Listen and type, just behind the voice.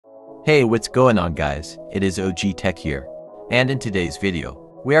Hey, what's going on guys? It is OGTech here. And in today's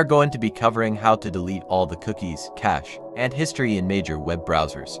video, we are going to be covering how to delete all the cookies, cache, and history in major web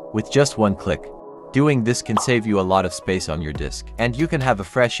browsers with just one click. Doing this can save you a lot of space on your disk, and you can have a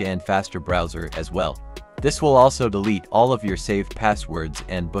fresh and faster browser as well. This will also delete all of your saved passwords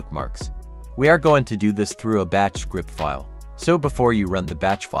and bookmarks. We are going to do this through a batch script file. So before you run the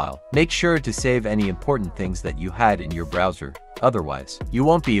batch file, make sure to save any important things that you had in your browser. Otherwise, you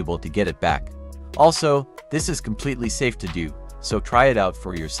won't be able to get it back. Also, this is completely safe to do, so try it out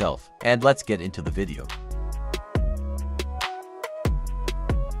for yourself. And let's get into the video.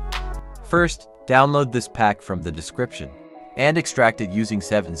 First, download this pack from the description and extract it using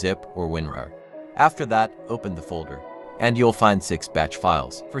 7-zip or WinRAR. After that, open the folder, and you'll find 6 batch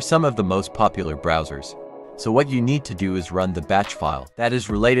files for some of the most popular browsers. So what you need to do is run the batch file that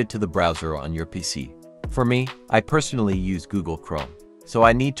is related to the browser on your PC. For me, I personally use Google Chrome, so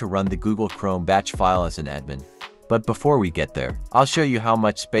I need to run the Google Chrome batch file as an admin. But before we get there, I'll show you how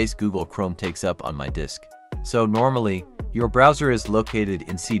much space Google Chrome takes up on my disk. So normally, your browser is located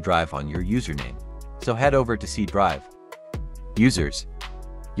in C drive on your username. So head over to C drive. Users.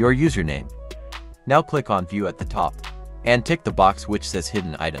 Your username. Now click on View at the top, and tick the box which says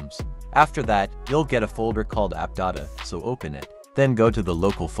Hidden Items. After that, you'll get a folder called App Data, so open it. Then go to the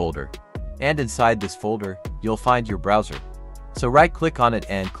local folder. And inside this folder, you'll find your browser. So right-click on it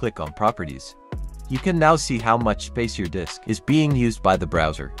and click on Properties. You can now see how much space your disk is being used by the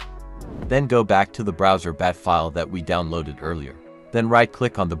browser. Then go back to the browser bat file that we downloaded earlier. Then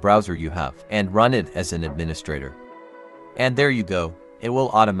right-click on the browser you have and run it as an administrator. And there you go. It will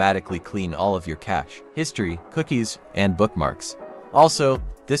automatically clean all of your cache, history, cookies, and bookmarks. Also,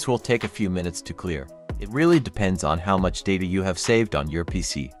 this will take a few minutes to clear. It really depends on how much data you have saved on your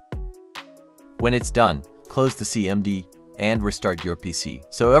PC. When it's done, close the CMD and restart your PC,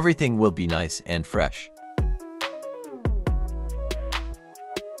 so everything will be nice and fresh.